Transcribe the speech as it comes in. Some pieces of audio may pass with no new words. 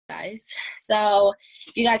guys. So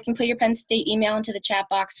if you guys can put your Penn State email into the chat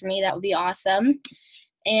box for me, that would be awesome.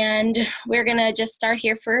 And we're gonna just start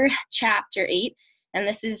here for chapter 8. And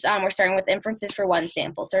this is, we're starting with inferences for one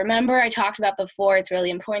sample. So remember I talked about before, it's really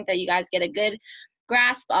important that you guys get a good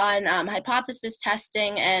grasp on hypothesis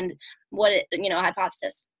testing and what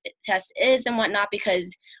hypothesis test is and whatnot,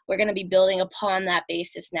 because we're gonna be building upon that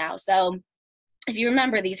basis now. So if you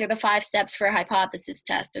remember, these are the 5 steps for a hypothesis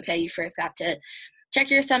test, okay? You first have to check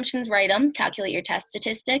your assumptions, write them, calculate your test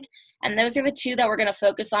statistic, and those are the 2 that we're going to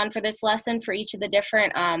focus on for this lesson for each of the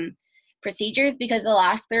different procedures, because the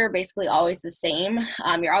last 3 are basically always the same.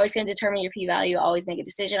 You're always going to determine your p-value, always make a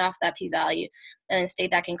decision off that p-value, and then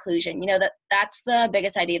state that conclusion. That's the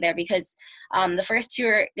biggest idea there, because the first 2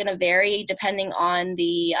 are going to vary depending on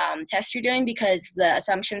the test you're doing, because the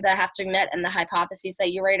assumptions that have to be met and the hypotheses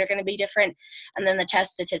that you write are going to be different, and then the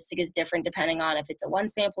test statistic is different depending on if it's a 1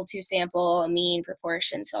 sample, 2 sample, a mean,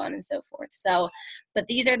 proportion, so on and so forth. So, but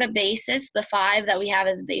these are the basis, the 5 that we have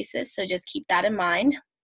as basis, so just keep that in mind.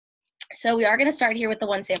 So we are going to start here with the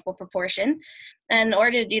 1 sample proportion. And in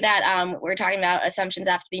order to do that, we're talking about assumptions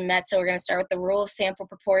have to be met. So we're going to start with the rule of sample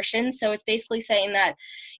proportion. So it's basically saying that,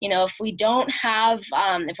 if we don't have,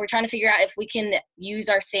 if we're trying to figure out if we can use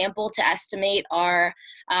our sample to estimate our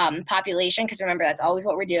population, because remember, that's always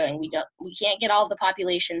what we're doing. We can't get all of the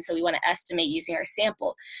population, so we want to estimate using our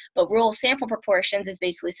sample. But rule of sample proportions is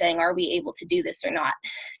basically saying, are we able to do this or not?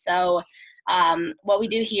 So what we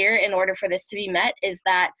do here in order for this to be met is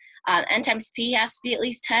that n times p has to be at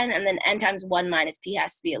least 10, and then n times 1 minus p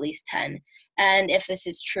has to be at least 10. And if this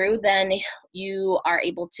is true, then you are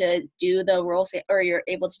able to do the rule, or you're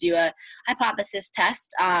able to do a hypothesis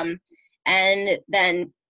test. And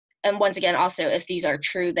once again, also, if these are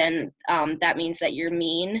true, then that means that your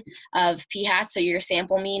mean of p hat, so your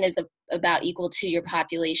sample mean, is about equal to your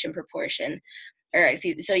population proportion.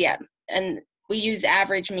 And we use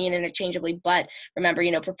average, mean interchangeably, but remember,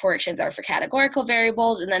 proportions are for categorical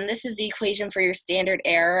variables, and then this is the equation for your standard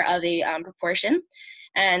error of a proportion.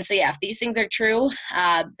 And so, if these things are true,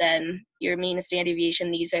 then your mean and standard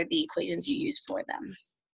deviation, these are the equations you use for them.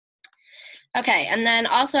 Okay, and then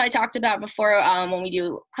also I talked about before when we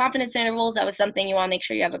do confidence intervals, that was something you want to make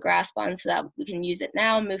sure you have a grasp on so that we can use it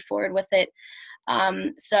now and move forward with it.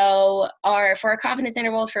 For our confidence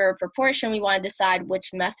intervals for a proportion, we want to decide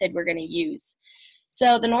which method we're going to use.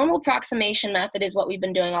 So the normal approximation method is what we've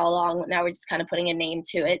been doing all along. Now we're just kind of putting a name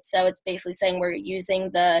to it. So it's basically saying we're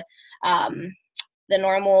using the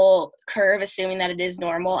normal curve, assuming that it is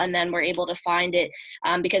normal, and then we're able to find it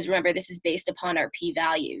because remember, this is based upon our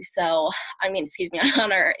p-value.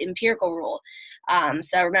 On our empirical rule.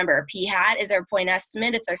 So remember, p hat is our point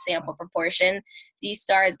estimate, it's our sample proportion. Z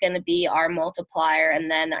star is going to be our multiplier, and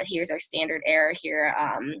then here's our standard error here,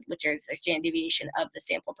 which is our standard deviation of the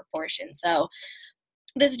sample proportion. So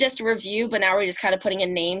this is just a review, but now we're just kind of putting a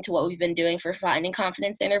name to what we've been doing for finding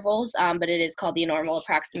confidence intervals, but it is called the normal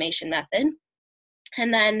approximation method.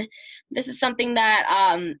 And then this is something that,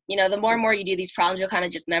 the more and more you do these problems, you'll kind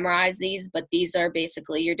of just memorize these, but these are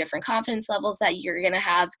basically your different confidence levels that you're going to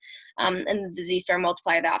have, and the Z-star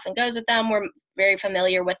multiplier that often goes with them. We're very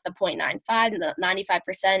familiar with the 0.95, the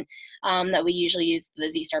 95%, that we usually use the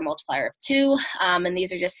Z-star multiplier of 2, and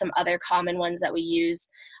these are just some other common ones that we use.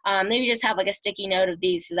 Maybe just have like a sticky note of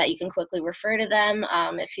these so that you can quickly refer to them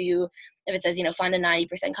if it says, find a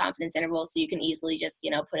 90% confidence interval, so you can easily just,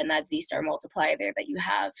 put in that Z-star multiplier there that you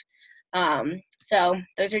have. So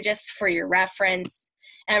those are just for your reference.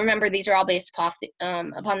 And remember, these are all based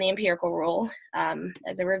upon the empirical rule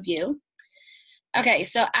as a review. Okay,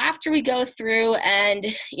 so after we go through and,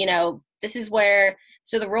 this is where,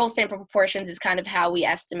 so the rule of sample proportions is kind of how we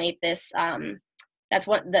estimate this. That's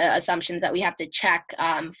what the assumptions that we have to check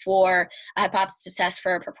for a hypothesis test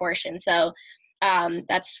for a proportion. So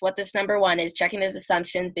that's what this number 1 is, checking those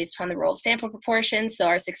assumptions based upon the rule of sample proportions. So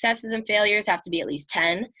our successes and failures have to be at least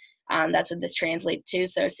 10. That's what this translates to.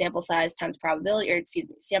 So sample size times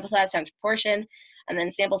sample size times proportion, and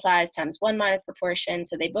then sample size times 1 minus proportion.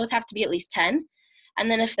 So they both have to be at least 10. And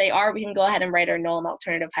then if they are, we can go ahead and write our null and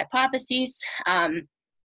alternative hypotheses. And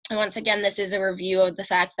once again, this is a review of the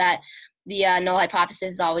fact that the null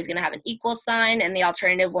hypothesis is always going to have an equal sign, and the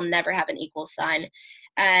alternative will never have an equal sign.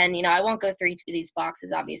 And, I won't go through each of these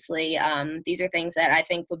boxes, obviously. These are things that I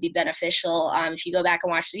think would be beneficial if you go back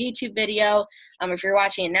and watch the YouTube video. If you're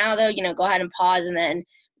watching it now, though, go ahead and pause and then,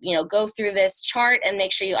 go through this chart and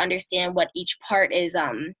make sure you understand what each part is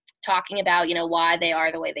talking about, why they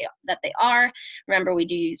are the way that they are. Remember, we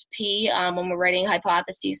do use P when we're writing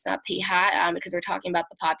hypotheses, not P hat, because we're talking about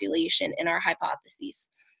the population in our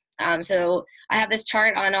hypotheses. So I have this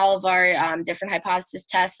chart on all of our different hypothesis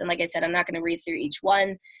tests. And like I said, I'm not going to read through each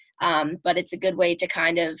one, but it's a good way to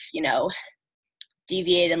kind of,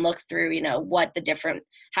 deviate and look through, what the different,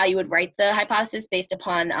 how you would write the hypothesis based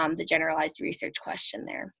upon the generalized research question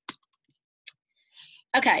there.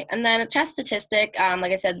 Okay, and then a test statistic,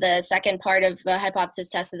 like I said, the second part of the hypothesis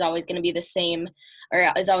test is always going to be the same,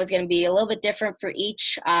 or is always going to be a little bit different for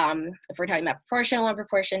each. If we're talking about proportion, one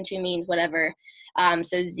proportion, two means, whatever.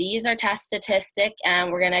 So Z is our test statistic,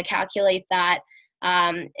 and we're going to calculate that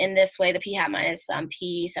in this way, the p hat minus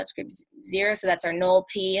p subscript 0, so that's our null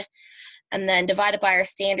p, and then divided by our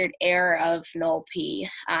standard error of null p.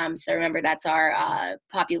 So remember, that's our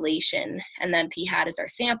population, and then p hat is our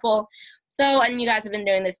sample. So, and you guys have been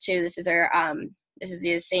doing this too. This is our this is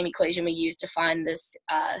the same equation we use to find this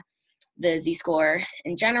the z-score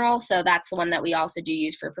in general. So that's the one that we also do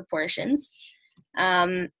use for proportions.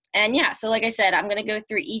 And yeah, so like I said, I'm going to go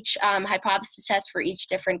through each hypothesis test for each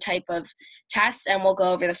different type of test, and we'll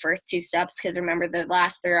go over the first two steps, because remember, the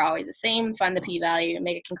last three are always the same: find the p-value,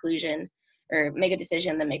 make a conclusion, or make a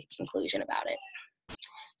decision, then make a conclusion about it.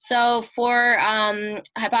 So for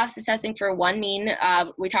hypothesis testing for one mean,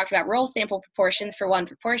 we talked about roll sample proportions for one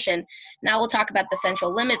proportion. Now we'll talk about the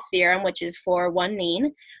central limit theorem, which is for one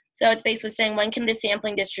mean. So it's basically saying, when can the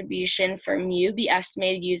sampling distribution for mu be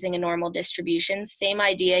estimated using a normal distribution? Same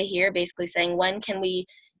idea here, basically saying, when can we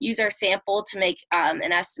use our sample to make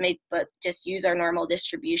an estimate, but just use our normal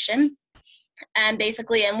distribution? And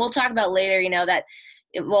basically, and we'll talk about later, that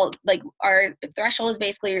like our threshold is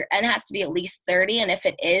basically n has to be at least 30, and if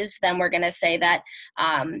it is, then we're going to say that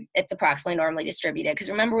it's approximately normally distributed. Because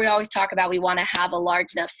remember, we always talk about we want to have a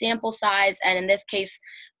large enough sample size, and in this case,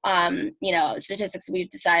 statistics, we've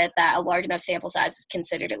decided that a large enough sample size is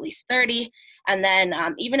considered at least 30. And then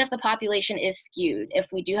even if the population is skewed, if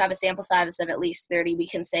we do have a sample size of at least 30, we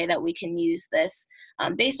can say that we can use this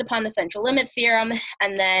based upon the central limit theorem.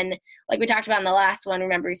 And then, like we talked about in the last one,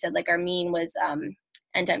 remember we said like our mean was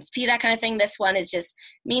n times p, that kind of thing. This one is just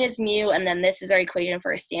mean is mu, and then this is our equation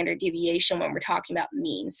for a standard deviation when we're talking about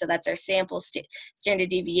means. So that's our sample standard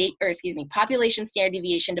deviation, or excuse me, population standard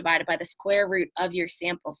deviation divided by the square root of your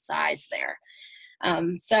sample size there.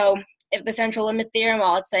 So if the central limit theorem,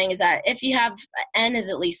 all it's saying is that if you have n is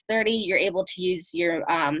at least 30, you're able to use your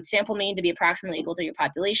sample mean to be approximately equal to your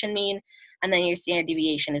population mean, and then your standard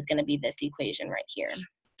deviation is going to be this equation right here.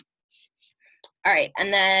 All right,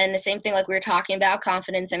 and then the same thing like we were talking about,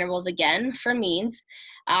 confidence intervals again for means.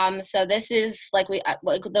 So this is like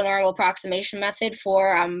the normal approximation method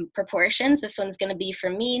for proportions. This one's going to be for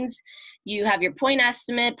means. You have your point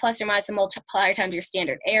estimate plus or minus a multiplier times your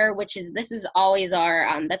standard error, this is always our,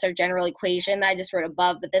 that's our general equation that I just wrote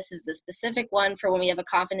above, but this is the specific one for when we have a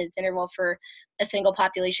confidence interval for a single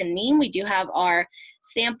population mean. We do have our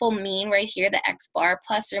sample mean right here, the x bar,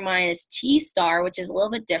 plus or minus t star, which is a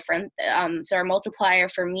little bit different. So our multiplier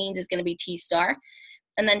for means is going to be t star,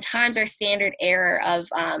 and then times our standard error of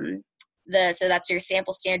so that's your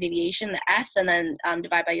sample standard deviation, the s, and then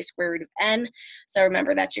divide by your square root of n. So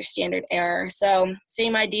remember, that's your standard error. So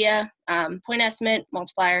same idea, point estimate,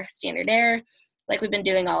 multiplier, standard error, like we've been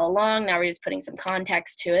doing all along. Now we're just putting some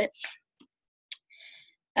context to it.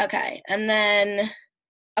 Okay, and then,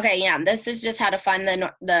 okay, yeah, this is just how to find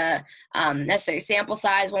the necessary sample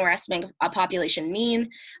size when we're estimating a population mean.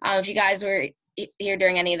 If you guys were here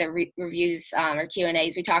during any of the reviews or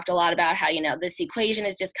Q&As, we talked a lot about how, this equation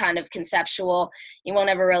is just kind of conceptual. You won't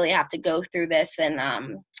ever really have to go through this and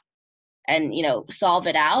solve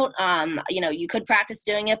it out. You could practice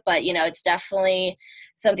doing it, but, it's definitely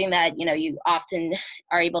something that, you often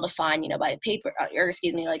are able to find, by paper, or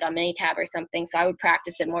excuse me, like on Minitab or something. So I would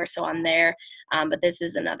practice it more so on there, but this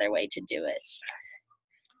is another way to do it.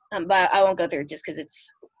 But I won't go through it just because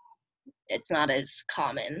it's not as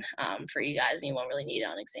common for you guys, and you won't really need it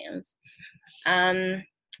on exams.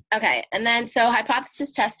 Okay, and then so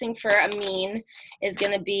hypothesis testing for a mean is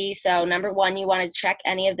going to be, so number one, you want to check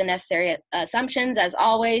any of the necessary assumptions as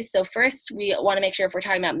always. So first, we want to make sure if we're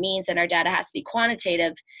talking about means, then our data has to be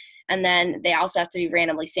quantitative, and then they also have to be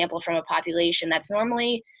randomly sampled from a population that's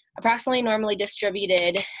approximately normally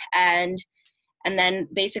distributed. And then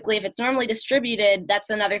basically, if it's normally distributed, that's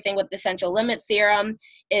another thing with the central limit theorem.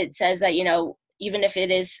 It says that, even if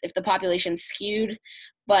the population's skewed,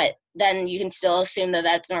 but then you can still assume that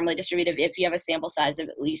that's normally distributed if you have a sample size of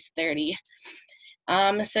at least 30.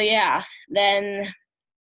 So yeah, then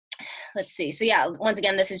let's see. So yeah, once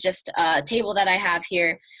again, this is just a table that I have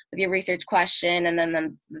here with your research question, and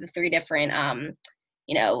then the three different,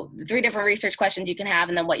 the three different research questions you can have,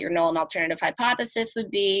 and then what your null and alternative hypothesis would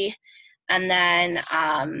be. And then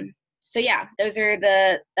So yeah, that's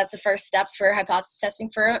the first step for hypothesis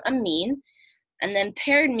testing for a mean. And then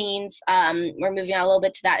paired means, we're moving on a little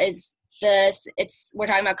bit to that, is we're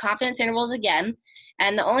talking about confidence intervals again.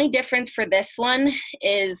 And the only difference for this one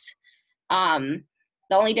is, that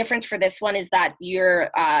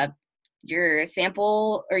your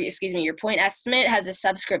sample, or excuse me, your point estimate has a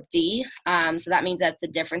subscript D. So that means that's the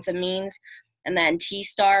difference of means. And then T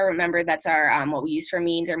star, remember that's our what we use for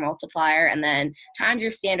means, or multiplier, and then times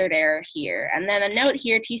your standard error here. And then a note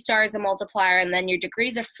here, T star is a multiplier, and then your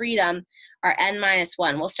degrees of freedom are n minus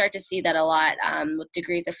 1. We'll start to see that a lot with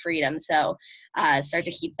degrees of freedom, so start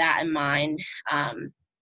to keep that in mind.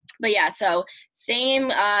 But yeah, so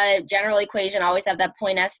same general equation, always have that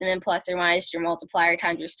point estimate plus or minus your multiplier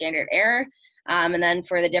times your standard error. And then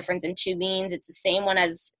for the difference in two means, it's the same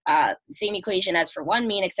equation as for one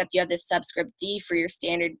mean, except you have this subscript D for your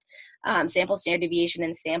standard sample standard deviation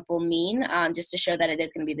and sample mean, just to show that it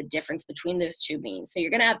is going to be the difference between those two means. So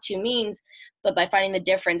you're going to have two means, but by finding the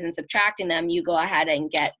difference and subtracting them, you go ahead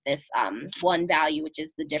and get this one value, which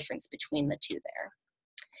is the difference between the two there.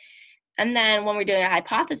 And then when we're doing a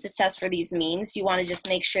hypothesis test for these means, you want to just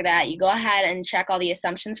make sure that you go ahead and check all the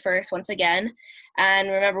assumptions first, once again. And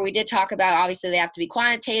remember, we did talk about, obviously, they have to be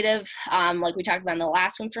quantitative, like we talked about in the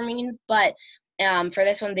last one for means, but for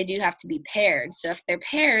this one, they do have to be paired. So if they're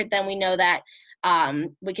paired, then we know that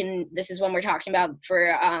this is when we're talking about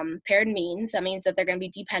for paired means. That means that they're going to be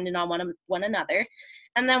dependent on one another.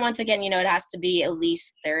 And then once again, it has to be at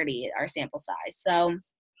least 30, our sample size.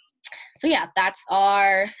 So yeah, that's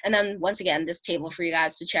and then once again, this table for you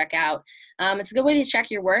guys to check out. It's a good way to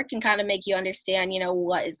check your work and kind of make you understand,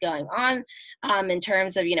 what is going on in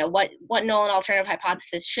terms of, what null and alternative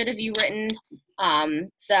hypothesis should have you written.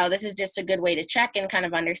 So this is just a good way to check and kind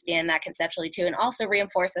of understand that conceptually too, and also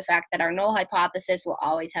reinforce the fact that our null hypothesis will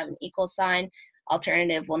always have an equal sign.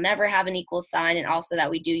 Alternative will never have an equal sign, and also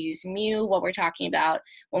that we do use mu, what we're talking about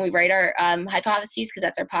when we write our hypotheses, because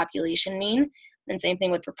that's our population mean. And same thing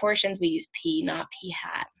with proportions, we use P, not P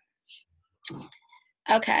hat.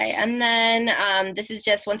 Okay, and then this is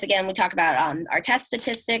just, once again, we talk about our test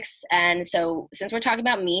statistics. And so since we're talking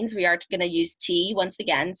about means, we are going to use T, once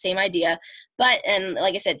again, same idea. And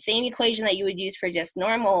like I said, same equation that you would use for just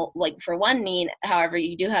normal, like for one mean. However,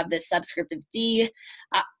 you do have this subscript of D,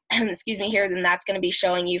 excuse me, here, then that's going to be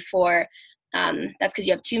showing you for that's because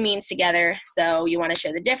you have two means together, so you want to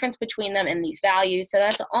show the difference between them and these values. So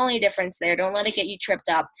that's the only difference there. Don't let it get you tripped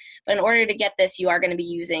up. But in order to get this, you are going to be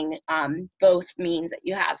using both means that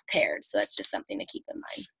you have paired. So that's just something to keep in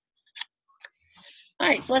mind. All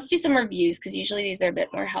right, so let's do some reviews, because usually these are a bit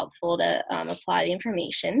more helpful to apply the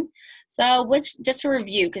information. So just to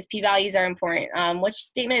review, because p-values are important, which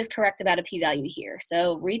statement is correct about a p-value here?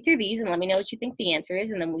 So read through these and let me know what you think the answer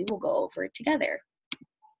is, and then we will go over it together.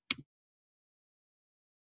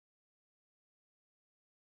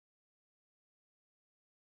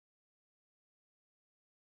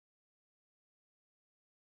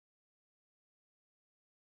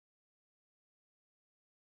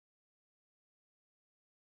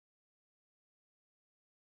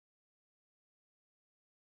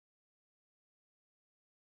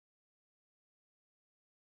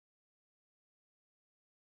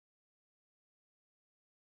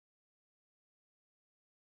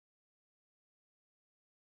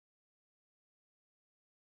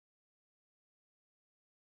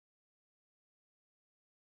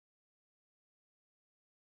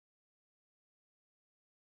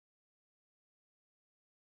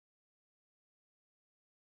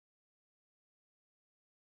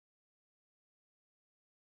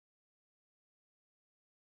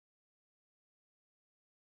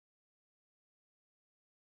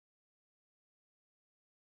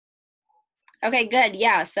 Okay, good.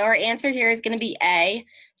 Yeah, so our answer here is going to be A.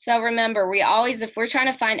 So remember, if we're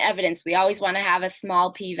trying to find evidence, we always want to have a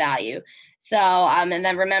small p-value. So, and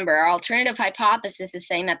then remember, our alternative hypothesis is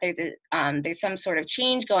saying that there's some sort of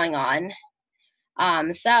change going on.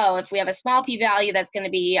 So if we have a small p-value, that's going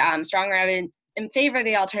to be stronger evidence in favor of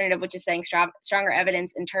the alternative, which is saying stronger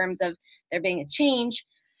evidence in terms of there being a change.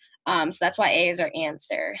 So that's why A is our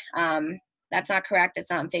answer. That's not correct.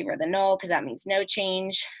 It's not in favor of the null, because that means no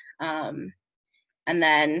change. And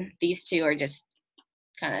then these two are just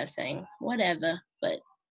kind of saying whatever, but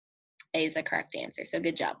A is the correct answer. So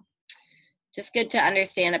good job. Just good to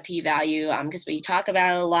understand a p-value, because we talk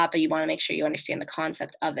about it a lot, but you want to make sure you understand the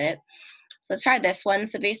concept of it. So let's try this one.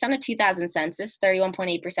 So based on a 2000 census,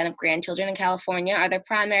 31.8% of grandchildren in California are their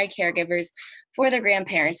primary caregivers for their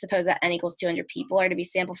grandparents. Suppose that n equals 200 people are to be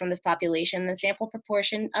sampled from this population. The sample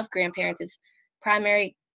proportion of grandparents is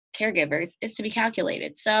primary caregivers is to be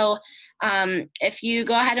calculated. So if you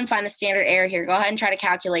go ahead and find the standard error here, go ahead and try to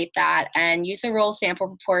calculate that and use the rule of sample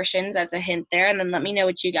proportions as a hint there, and then let me know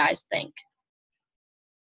what you guys think.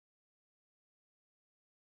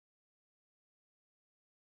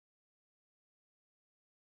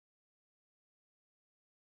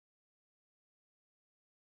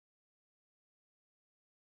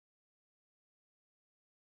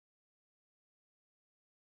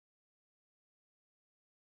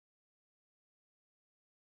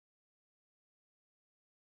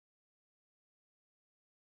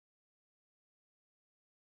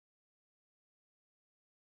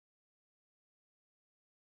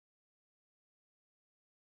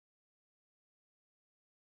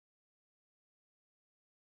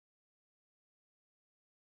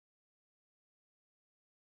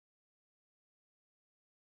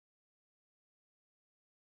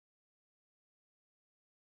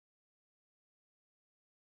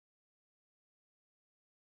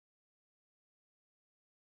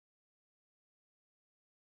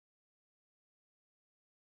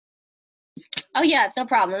 Oh yeah, it's no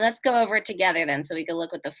problem. Let's go over it together then so we can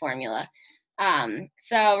look at the formula.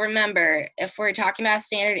 So remember, if we're talking about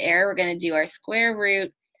standard error, we're going to do our square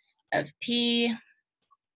root of p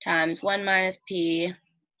times 1 minus p,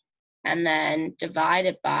 and then divide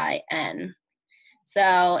it by n.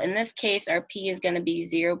 So in this case, our p is going to be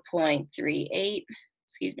 0.38,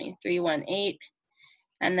 excuse me, 318.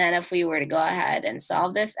 And then if we were to go ahead and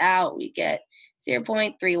solve this out, we get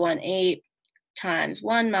 0.318 times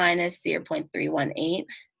 1 minus 0.318,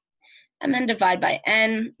 and then divide by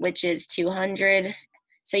n, which is 200.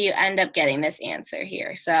 So you end up getting this answer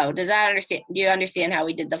here. So do you understand how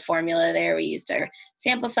we did the formula there? We used our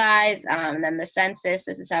sample size, and then the census.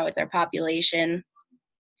 This is how it's our population.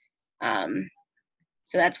 So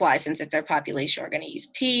that's why, since it's our population, we're going to use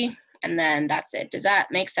P, and then that's it. Does that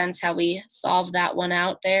make sense how we solve that one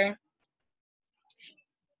out there?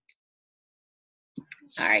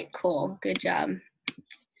 All right, cool. Good job.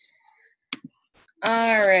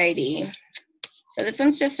 All righty. So this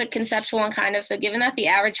one's just a conceptual one, kind of. So given that the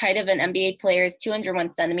average height of an NBA player is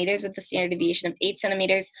 201 centimeters with a standard deviation of 8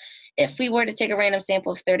 centimeters, if we were to take a random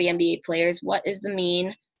sample of 30 NBA players, what is the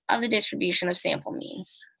mean of the distribution of sample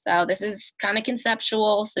means? So this is kind of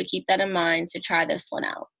conceptual, so keep that in mind to try this one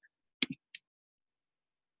out.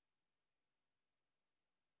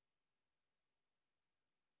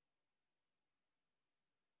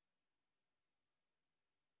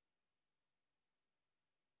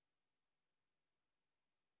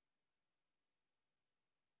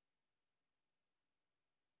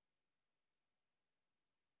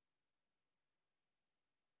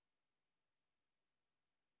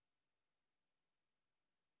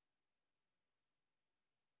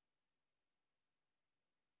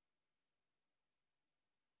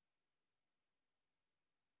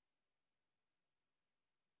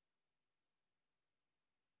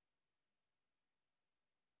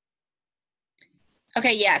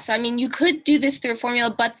 Okay, yeah, so I mean, you could do this through a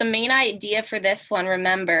formula, but the main idea for this one,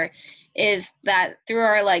 remember, is that through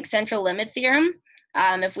our like central limit theorem,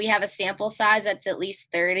 if we have a sample size that's at least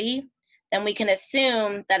 30, then we can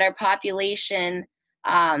assume that our population,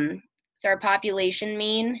 so our population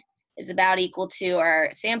mean is about equal to our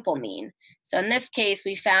sample mean. So in this case,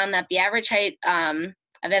 we found that the average height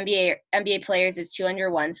of NBA players is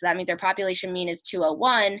 201, so that means our population mean is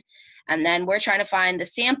 201, and then we're trying to find the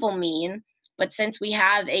sample mean. But since we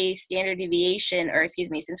have a standard deviation, or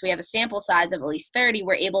excuse me, since we have a sample size of at least 30,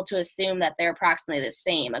 we're able to assume that they're approximately the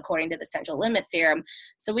same according to the central limit theorem.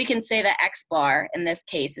 So we can say that X bar in this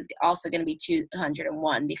case is also going to be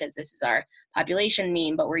 201 because this is our population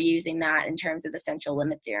mean, but we're using that in terms of the central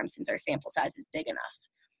limit theorem since our sample size is big enough.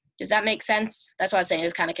 Does that make sense? That's what I was saying. It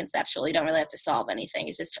was kind of conceptual. You don't really have to solve anything.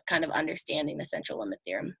 It's just kind of understanding the central limit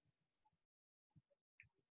theorem.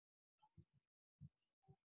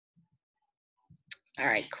 All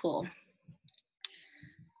right, cool.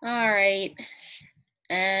 All right.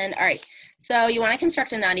 And all right, so you want to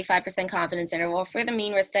construct a 95% confidence interval for the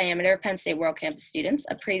mean wrist diameter of Penn State World Campus students.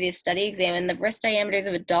 A previous study examined the wrist diameters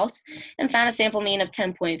of adults and found a sample mean of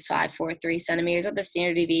 10.543 centimeters with a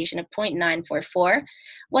standard deviation of 0.944.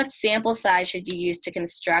 What sample size should you use to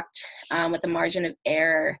construct with a margin of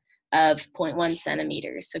error of 0.1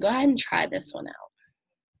 centimeters? So go ahead and try this one out.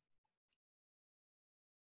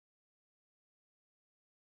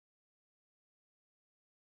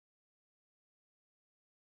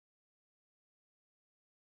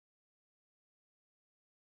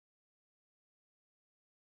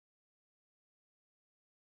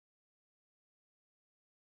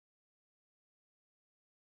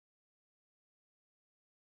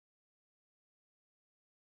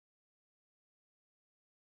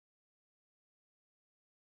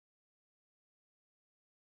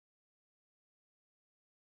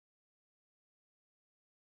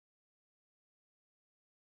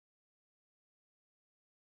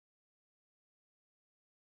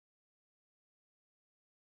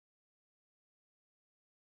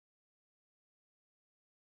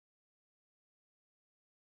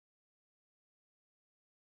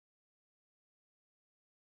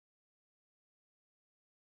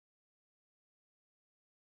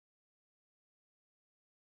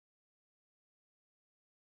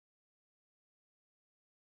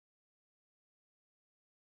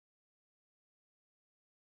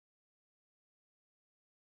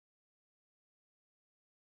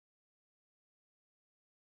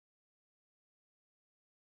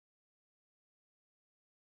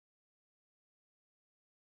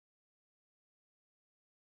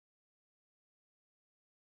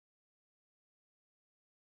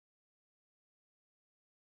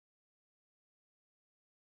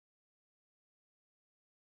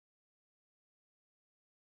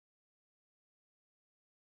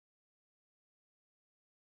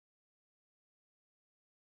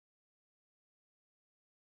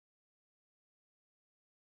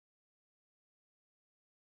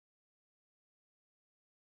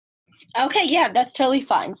 Okay, yeah, that's totally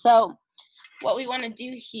fine. So what we want to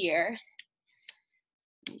do here,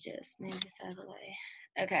 let me just move this out of the way.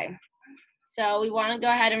 Okay, so we want to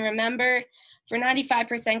go ahead and remember for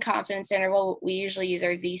 95% confidence interval, we usually use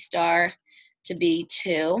our Z star to be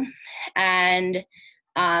 2. And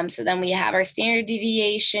so then we have our standard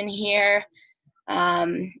deviation here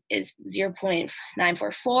is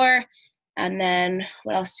 0.944. And then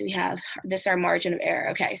what else do we have? This is our margin of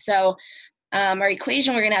error. Okay, so our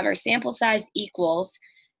equation, we're going to have our sample size equals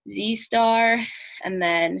Z star and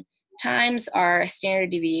then times our standard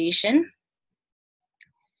deviation,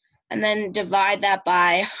 and then divide that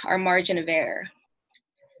by our margin of error.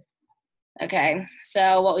 Okay,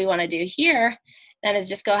 so what we want to do here then is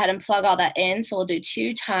just go ahead and plug all that in. So we'll do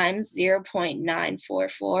 2 times 0.944.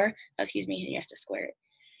 Oh, excuse me, you have to square it.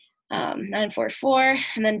 944,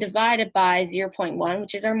 and then divide it by 0.1,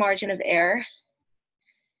 which is our margin of error.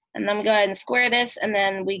 And then we go ahead and square this, and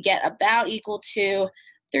then we get about equal to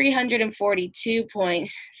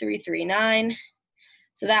 342.339.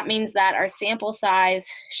 So that means that our sample size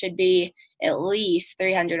should be at least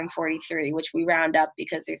 343, which we round up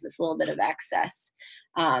because there's this little bit of excess.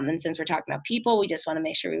 And since we're talking about people, we just want to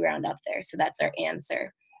make sure we round up there. So that's our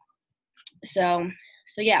answer. So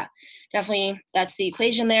yeah, definitely that's the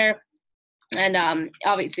equation there. And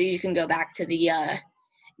obviously you can go back to the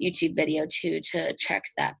YouTube video too to check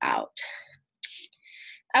that out.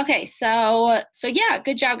 Okay, so yeah,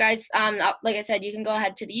 good job, guys. Like I said, you can go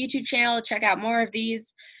ahead to the YouTube channel, check out more of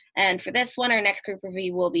these. And for this one, our next group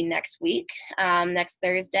review will be next week, next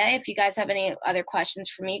Thursday. If you guys have any other questions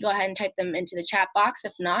for me, go ahead and type them into the chat box.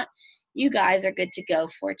 If not, you guys are good to go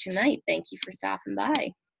for tonight. Thank you for stopping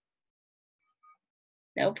by.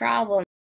 No problem.